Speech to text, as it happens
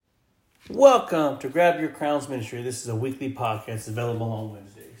Welcome to Grab Your Crowns Ministry. This is a weekly podcast available on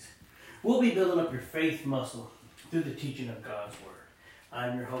Wednesdays. We'll be building up your faith muscle through the teaching of God's Word.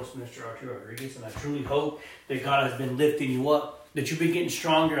 I'm your host, Mr. Archie Rodriguez, and I truly hope that God has been lifting you up, that you've been getting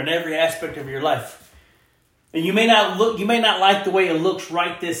stronger in every aspect of your life. And you may not like the way it looks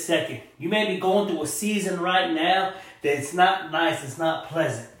right this second. You may be going through a season right now that it's not nice, it's not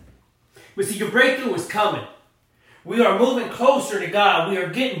pleasant. But see, your breakthrough is coming. We are moving closer to God. We are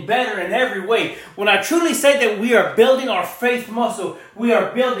getting better in every way. When I truly say that we are building our faith muscle, we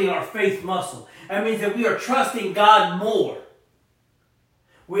are building our faith muscle. That means that we are trusting God more.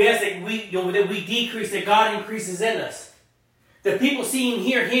 We ask that we decrease, that God increases in us. That people see and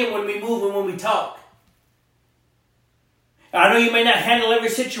hear Him when we move and when we talk. I know you may not handle every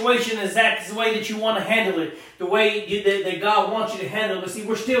situation exactly the way that you want to handle it, the way that God wants you to handle it. But see,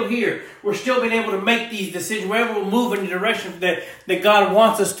 we're still here. We're still being able to make these decisions. We're able to move in the direction that God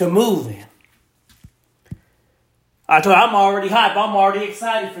wants us to move in. I told you, I'm already hyped. I'm already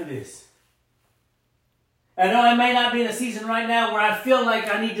excited for this. I know I may not be in a season right now where I feel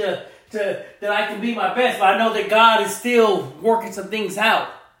like I need that I can be my best, but I know that God is still working some things out.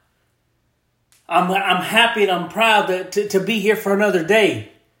 I'm happy and I'm proud to be here for another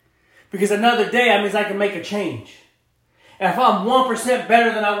day. Because another day, means I can make a change. And if I'm 1%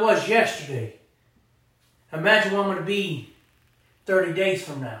 better than I was yesterday, imagine where I'm going to be 30 days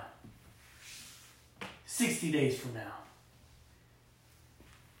from now. 60 days from now.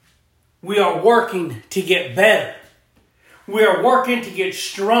 We are working to get better. We are working to get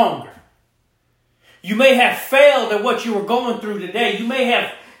stronger. You may have failed at what you were going through today. You may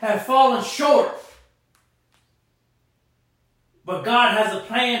have fallen short. But God has a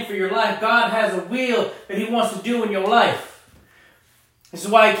plan for your life. God has a will that He wants to do in your life. This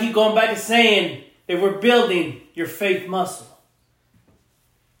is why I keep going back to saying that we're building your faith muscle.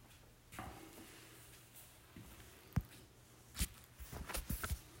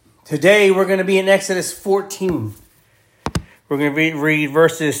 Today we're going to be in Exodus 14. We're going to read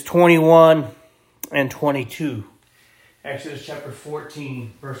verses 21 and 22. Exodus chapter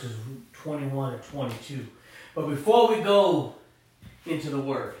 14, verses 21 and 22. But before we go into the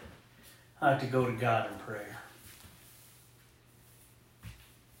Word, I like to go to God in prayer.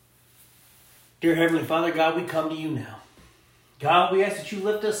 Dear Heavenly Father, God, we come to you now. God, we ask that you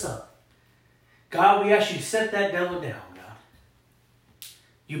lift us up. God, we ask you to set that devil down, God.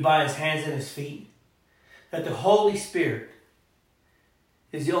 You bind his hands and his feet. That the Holy Spirit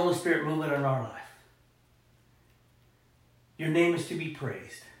is the only Spirit moving in our life. Your name is to be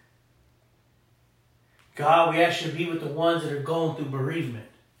praised. God, we ask you to be with the ones that are going through bereavement,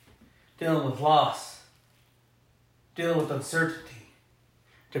 dealing with loss, dealing with uncertainty,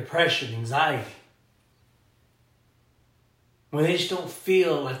 depression, anxiety. When they just don't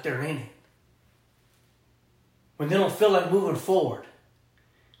feel like they're in it. When they don't feel like moving forward.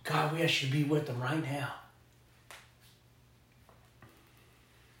 God, we ask you to be with them right now.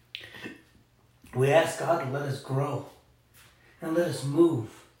 We ask God to let us grow and let us move.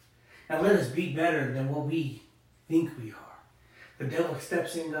 And let us be better than what we think we are. The devil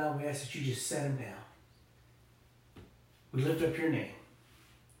steps in, God. We ask that you just set him down. We lift up your name.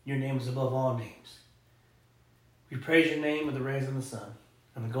 Your name is above all names. We praise your name of the rays of the sun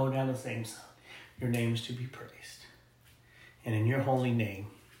and the going down of the same sun. Your name is to be praised. And in your holy name,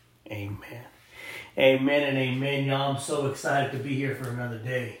 amen. Amen and amen. Y'all, I'm so excited to be here for another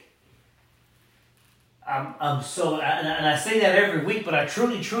day. I'm so, and I say that every week, but I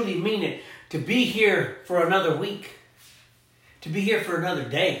truly, truly mean it. To be here for another week. To be here for another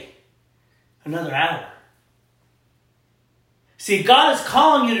day. Another hour. See, God is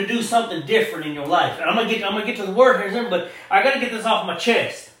calling you to do something different in your life. And I'm gonna get to the word here in a second, but I gotta get this off my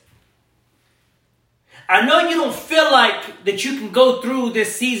chest. I know you don't feel like that you can go through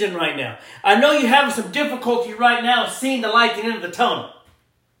this season right now. I know you're having some difficulty right now seeing the light at the end of the tunnel.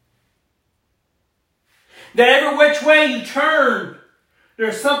 That every which way you turn,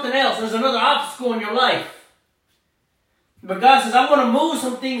 there's something else. There's another obstacle in your life. But God says, I want to move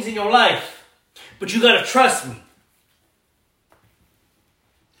some things in your life. But you got to trust me.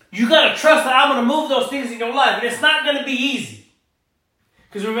 You got to trust that I'm going to move those things in your life. And it's not going to be easy.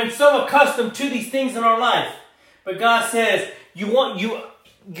 Because we've been so accustomed to these things in our life. But God says, you want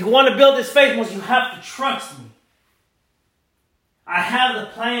to build this faith, you have to trust me. I have the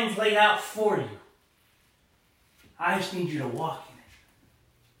plans laid out for you. I just need you to walk in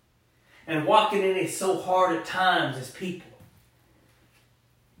it. And walking in it is so hard at times as people.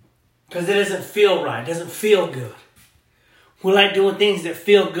 Because it doesn't feel right. It doesn't feel good. We like doing things that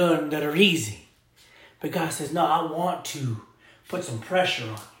feel good and that are easy. But God says, no, I want to put some pressure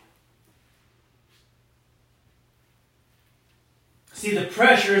on you. See, the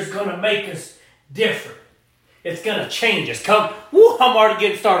pressure is going to make us different. It's going to change us. I'm already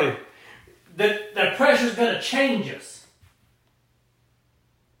getting started. The pressure is going to change us.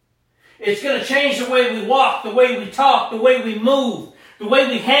 It's going to change the way we walk, the way we talk, the way we move, the way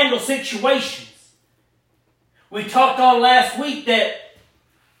we handle situations. We talked on last week that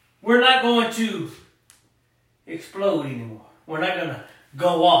we're not going to explode anymore. We're not going to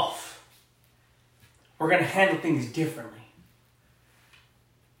go off. We're going to handle things differently.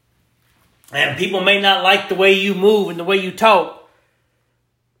 And people may not like the way you move and the way you talk,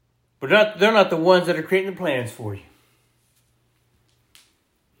 but they're not the ones that are creating the plans for you.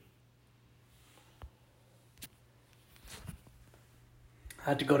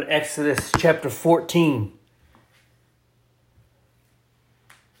 I have to go to Exodus chapter 14.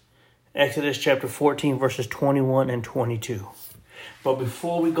 Exodus chapter 14, verses 21 and 22. But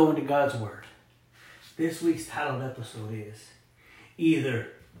before we go into God's Word, this week's titled episode is either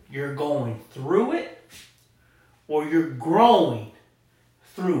you're going through it or you're growing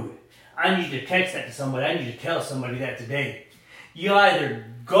through it. I need you to text that to somebody. I need you to tell somebody that today. You're either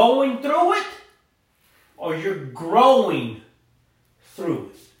going through it or you're growing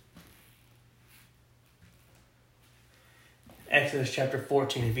through it. Exodus chapter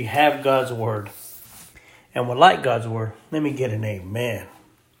 14. If you have God's Word and would like God's Word, let me get an amen.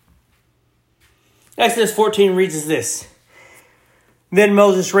 Exodus 14 reads as this. Then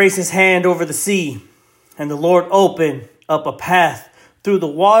Moses raised his hand over the sea, and the Lord opened up a path through the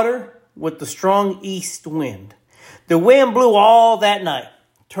water with the strong east wind. The wind blew all that night,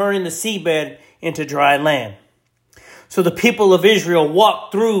 turning the seabed into dry land. So the people of Israel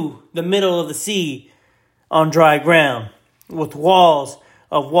walked through the middle of the sea on dry ground, with walls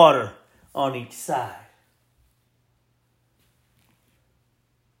of water on each side.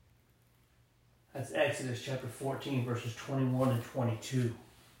 That's Exodus chapter 14, verses 21 and 22.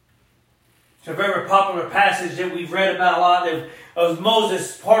 It's a very popular passage that we've read about a lot of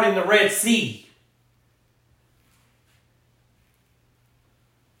Moses parting the Red Sea.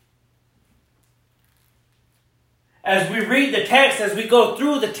 As we read the text, as we go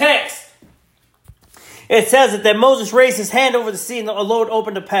through the text, it says that Moses raised his hand over the sea and the Lord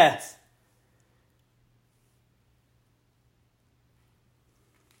opened a path.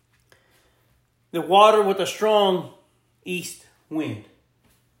 The water with a strong east wind.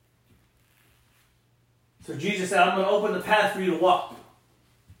 So Jesus said, I'm going to open the path for you to walk through.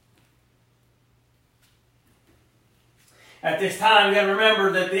 At this time, you got to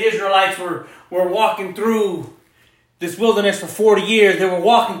remember that the Israelites were walking through this wilderness for 40 years. They were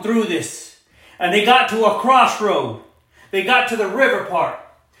walking through this. And they got to a crossroad. They got to the river part.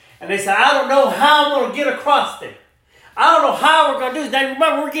 And they said, I don't know how I'm going to get across there. I don't know how we're going to do this. Now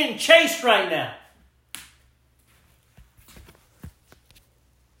remember, we're getting chased right now.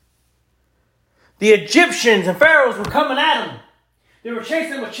 The Egyptians and pharaohs were coming at them. They were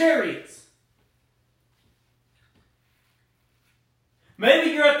chasing them with chariots.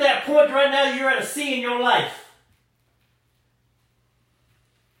 Maybe you're at that point right now, you're at a sea in your life.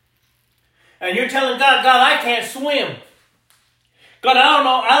 And you're telling God, I can't swim. God, I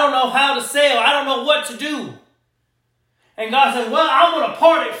don't know how to sail. I don't know what to do. And God says, well, I'm going to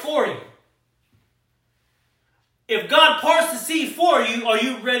part it for you. If God parts the sea for you, are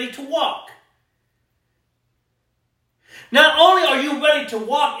you ready to walk? Not only are you ready to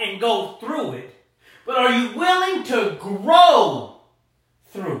walk and go through it, but are you willing to grow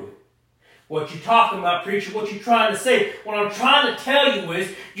through it? What you talking about, preacher? What you trying to say? What I'm trying to tell you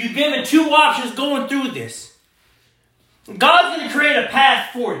is, you're given two options going through this. God's going to create a path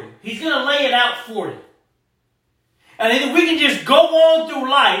for you. He's going to lay it out for you. And either we can just go on through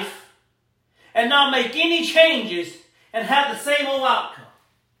life and not make any changes and have the same old outcome.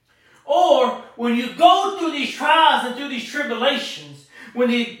 Or when you go through these trials and through these tribulations, when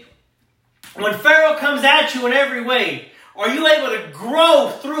Pharaoh comes at you in every way, are you able to grow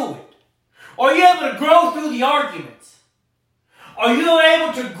through it? Are you able to grow through the arguments? Are you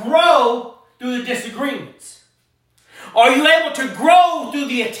able to grow through the disagreements? Are you able to grow through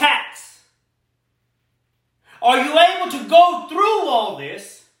the attacks? Are you able to go through all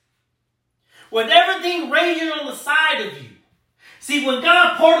this with everything raging on the side of you? See, when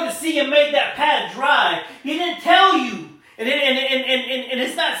God parted the sea and made that path dry, He didn't tell you, and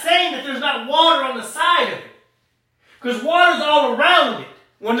it's not saying that there's not water on the side of it, because water's all around it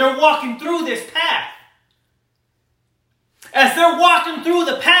when they're walking through this path. As they're walking through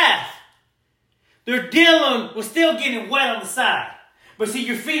the path, they're dealing with still getting wet on the side. But see,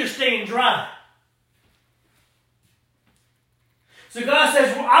 your feet are staying dry. So God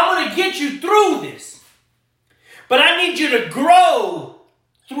says, well, I'm going to get you through this. But I need you to grow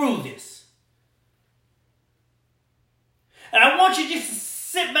through this. And I want you just to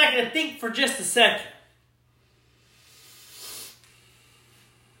sit back and think for just a second.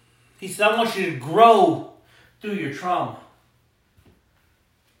 He said, I want you to grow through your trauma.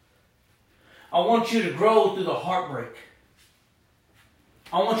 I want you to grow through the heartbreak.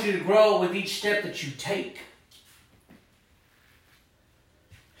 I want you to grow with each step that you take.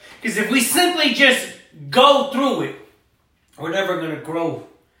 Because if we simply just go through it, we're never going to grow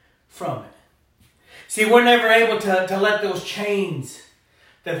from it. See, we're never able to let those chains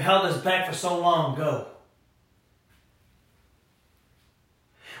that have held us back for so long go.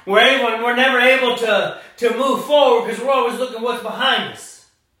 We're never able to move forward because we're always looking what's behind us.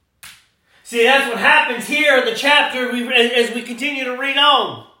 See, that's what happens here in the chapter as we continue to read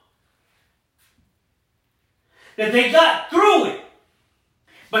on. That they got through it,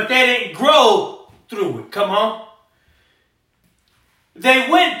 but they didn't grow through it. Come on. They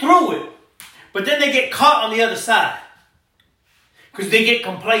went through it, but then they get caught on the other side because they get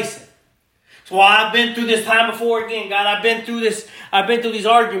complacent. So I've been through this time before again, God. I've been through this. I've been through these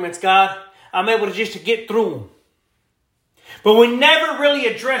arguments, God. I'm able to just to get through them. But we never really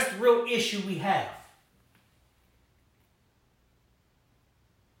address the real issue we have.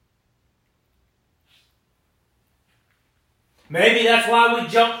 Maybe that's why we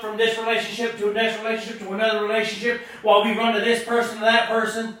jump from this relationship to a next relationship to another relationship, while we run to this person to that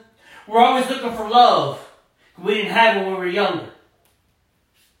person. We're always looking for love. We didn't have it when we were younger.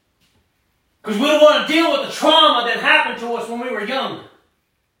 Because we don't want to deal with the trauma that happened to us when we were younger.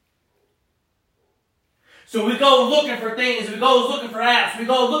 So we go looking for things. We go looking for apps. We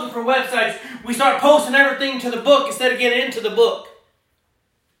go looking for websites. We start posting everything to the book instead of getting into the book.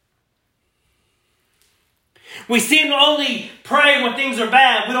 We seem to only pray when things are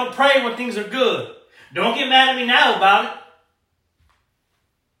bad. We don't pray when things are good. Don't get mad at me now about it.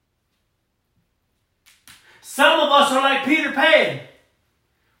 Some of us are like Peter Pan.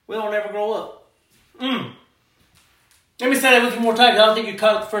 We don't ever grow up. Let me say that with you more time because I don't think you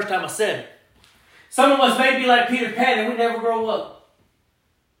caught it the first time I said it. Some of us may be like Peter Pan and we never grow up.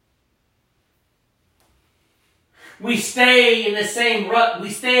 We stay in the same rut. We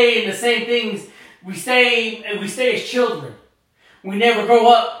stay in the same things. We stay as children. We never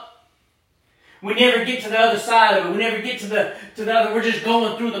grow up. We never get to the other side of it. We never get to the other. We're just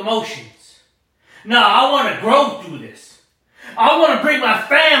going through the motions. No, I want to grow through this. I want to bring my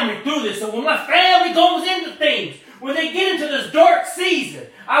family through this. So when my family goes into things, when they get into this dark season,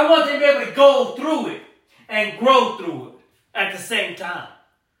 I want them to be able to go through it and grow through it at the same time.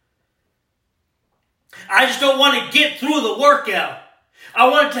 I just don't want to get through the workout. I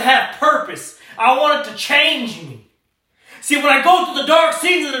want it to have purpose. I want it to change me. See, when I go through the dark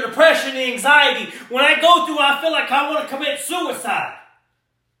season of depression and anxiety, when I go through, I feel like I want to commit suicide.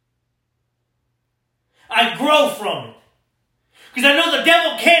 I grow from it. Because I know the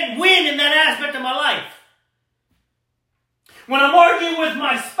devil can't win in that aspect of my life. When I'm arguing with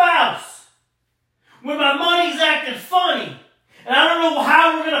my spouse, when my money's acting funny, and I don't know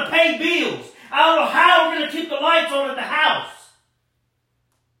how we're going to pay bills, I don't know how we're going to keep the lights on at the house.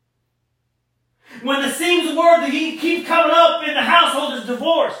 When the seems of word that he keeps coming up in the household is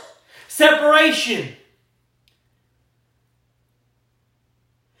divorce, separation.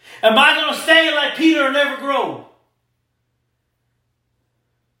 Am I going to stay like Peter and never grow?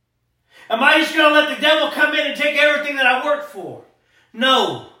 Am I just going to let the devil come in and take everything that I worked for?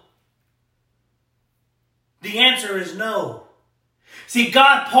 No. The answer is no. See,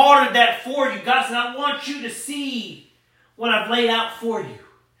 God parted that for you. God said, I want you to see what I've laid out for you.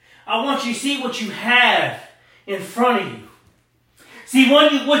 I want you to see what you have in front of you. See,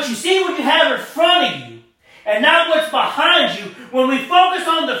 what you see what you have in front of you, and not what's behind you, when we focus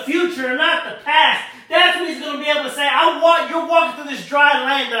on the future and not the past, that's when he's going to be able to say, you're walking through this dry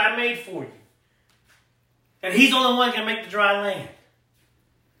land that I made for you. And he's the only one who can make the dry land.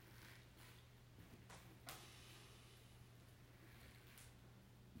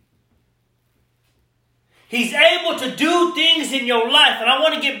 He's able to do things in your life. And I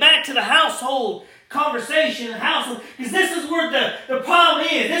want to get back to the household conversation, because this is where the problem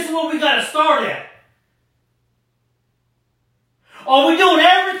is. This is where we got to start at. Are we doing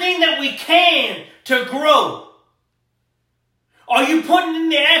everything that we can to grow? Are you putting in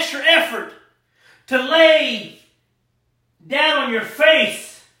the extra effort to lay down on your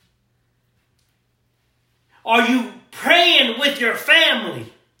face? Are you praying with your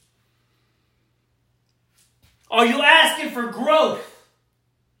family? Are you asking for growth?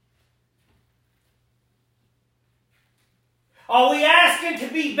 Are we asking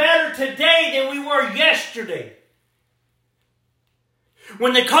to be better today than we were yesterday?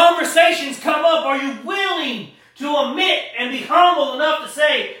 When the conversations come up, are you willing to admit and be humble enough to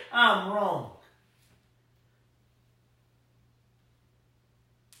say, I'm wrong?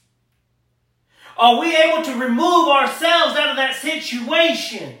 Are we able to remove ourselves out of that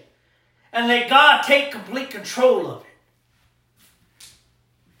situation and let God take complete control of it?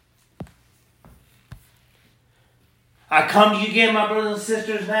 I come to you again, my brothers and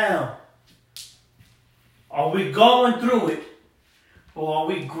sisters, now. Are we going through it, or are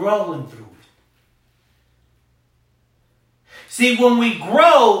we growing through it? See, when we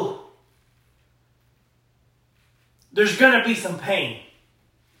grow, there's going to be some pain.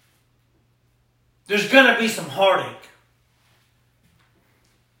 There's going to be some heartache.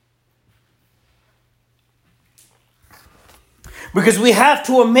 Because we have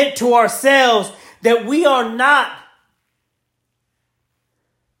to admit to ourselves that we are not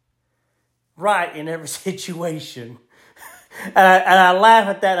right in every situation. And I laugh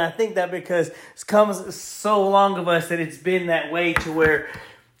at that, and I think that because it's come so long of us that it's been that way to where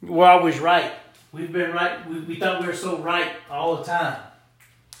we're always right. We've been right. We thought we were so right all the time.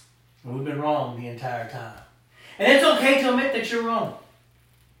 And we've been wrong the entire time. And it's okay to admit that you're wrong.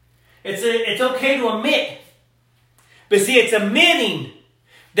 It's okay to admit. But see, it's admitting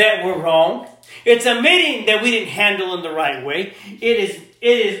that we're wrong. It's admitting that we didn't handle it the right way. It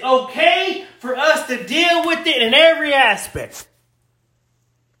is okay for us to deal with it in every aspect.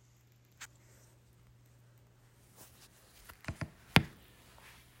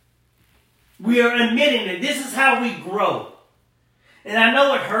 We are admitting that this is how we grow. And I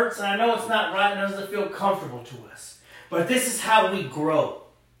know it hurts, and I know it's not right, and it doesn't feel comfortable to us. But this is how we grow.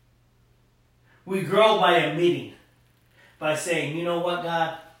 We grow by admitting. By saying, you know what,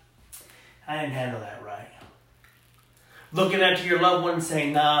 God? I didn't handle that right. Looking at your loved one and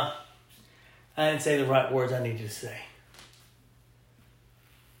saying, nah, I didn't say the right words I needed to say.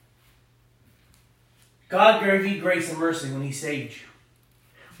 God gave you grace and mercy when He saved you.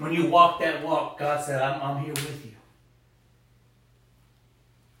 When you walked that walk, God said, I'm here with you.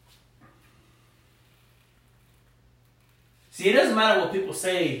 See, it doesn't matter what people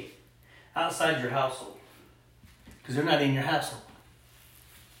say outside your household, because they're not in your household.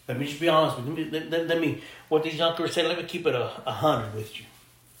 Let me just be honest with you. Let me, what these youngsters say, let me keep it 100 with you.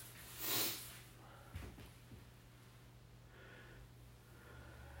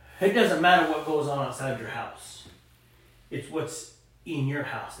 It doesn't matter what goes on outside your house. It's what's in your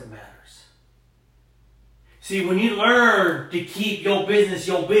house that matters. See, when you learn to keep your business,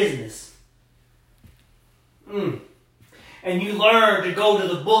 and you learn to go to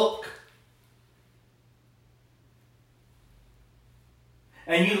the book,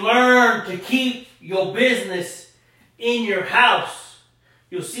 and you learn to keep your business in your house,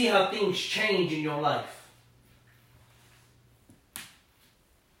 you'll see how things change in your life.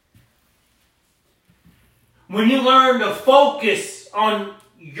 When you learn to focus on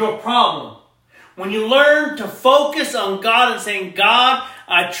your problem, when you learn to focus on God and saying, God,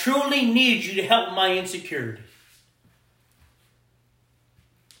 I truly need you to help my insecurity.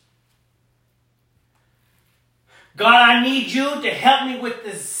 God, I need you to help me with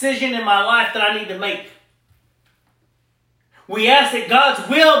the decision in my life that I need to make. We ask that God's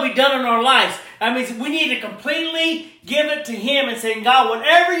will be done in our lives. That means we need to completely give it to Him and say, God,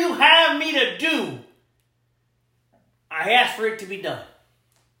 whatever you have me to do, I ask for it to be done.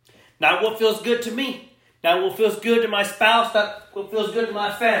 Not what feels good to me. Not what feels good to my spouse. Not what feels good to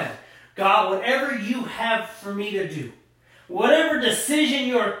my family. God, whatever you have for me to do, whatever decision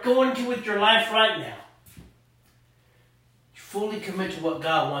you are going to with your life right now, fully commit to what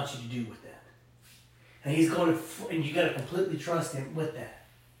God wants you to do with that. And He's going to, and you got to completely trust Him with that.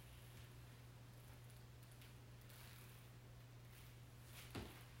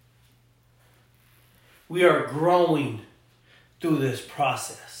 We are growing through this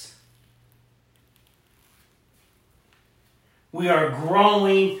process. We are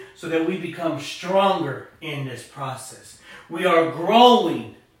growing so that we become stronger in this process. We are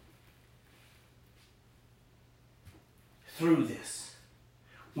growing through this.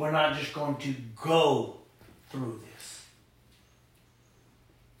 We're not just going to go through this.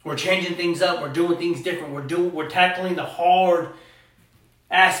 We're changing things up. We're doing things different. We're tackling the hard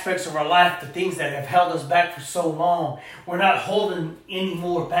aspects of our life, the things that have held us back for so long. We're not holding any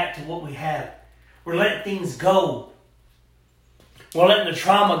more back to what we have. We're letting things go. We're letting the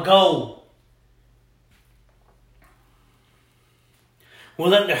trauma go. We're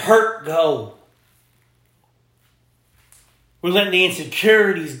letting the hurt go. We're letting the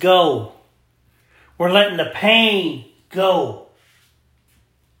insecurities go. We're letting the pain go.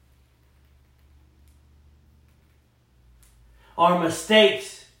 Our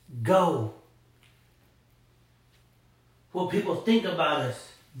mistakes, go. What people think about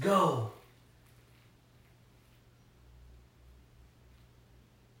us, go.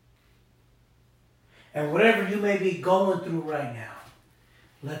 And whatever you may be going through right now,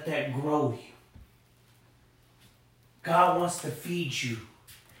 let that grow you. God wants to feed you.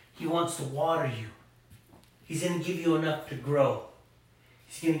 He wants to water you. He's going to give you enough to grow.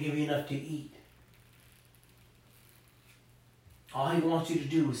 He's going to give you enough to eat. All He wants you to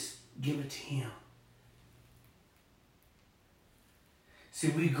do is give it to Him. See,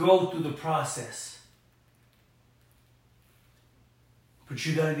 we grow through the process. But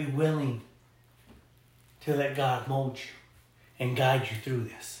you got to be willing to let God mold you and guide you through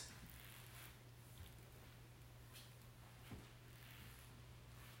this.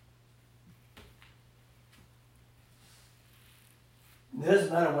 It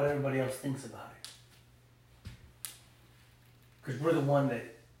doesn't matter what everybody else thinks about it. Because we're the one that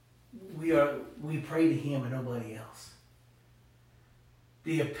we pray to Him and nobody else.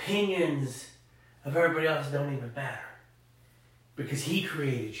 The opinions of everybody else don't even matter. Because He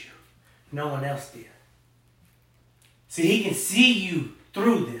created you. No one else did. See, He can see you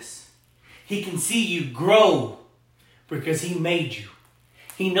through this. He can see you grow because He made you.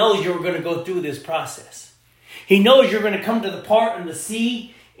 He knows you're going to go through this process. He knows you're going to come to the part in the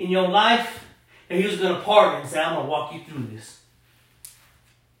sea in your life, and He's going to part it and say, I'm going to walk you through this.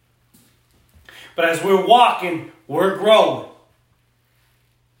 But as we're walking, we're growing.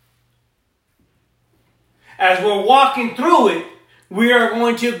 As we're walking through it, we are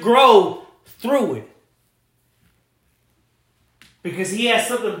going to grow through it. Because He has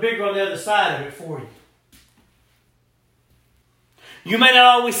something bigger on the other side of it for you. You may not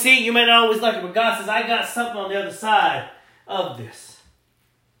always see it, you may not always like it, but God says, I got something on the other side of this.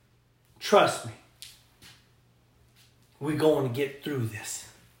 Trust me. We're going to get through this.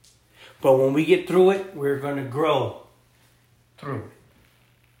 But when we get through it, we're going to grow through it.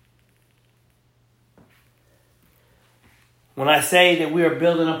 When I say that we are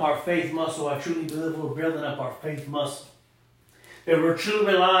building up our faith muscle, I truly believe we're building up our faith muscle. That we're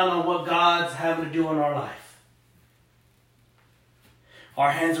truly relying on what God's having to do in our life.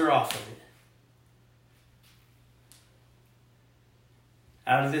 Our hands are off of it.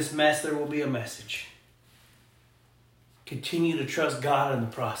 Out of this mess, there will be a message. Continue to trust God in the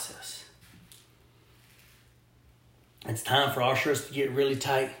process. It's time for our shirts to get really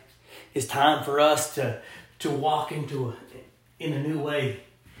tight. It's time for us to walk in a new way,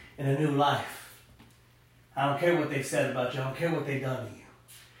 in a new life. I don't care what they've said about you. I don't care what they've done to you.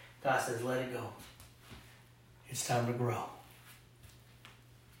 God says, let it go. It's time to grow.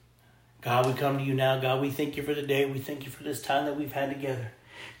 God, we come to you now. God, we thank you for the day. We thank you for this time that we've had together.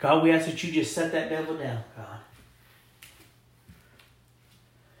 God, we ask that you just set that devil down, God.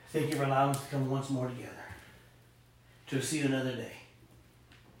 Thank you for allowing us to come once more together. To see another day.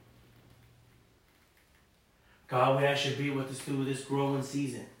 God, we ask you to be with us through this growing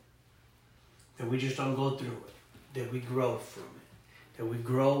season. That we just don't go through it. That we grow from it. That we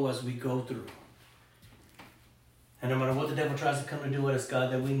grow as we go through. And no matter what the devil tries to come to do with us,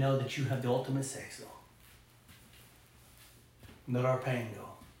 God, that we know that you have the ultimate say so. Let our pain go.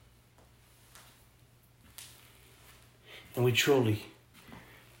 And we truly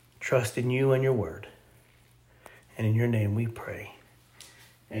trust in you and your word. And in your name we pray.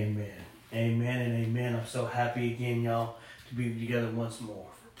 Amen. Amen and amen. I'm so happy again, y'all, to be together once more.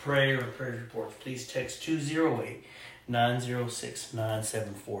 For prayer and prayer reports, please text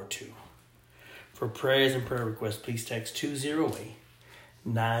 208-906-9742. For prayers and prayer requests, please text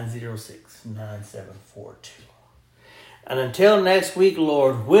 208-906-9742. And until next week,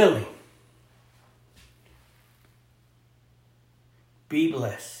 Lord willing, be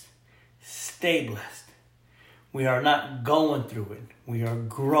blessed. Stay blessed. We are not going through it. We are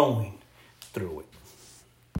growing through it.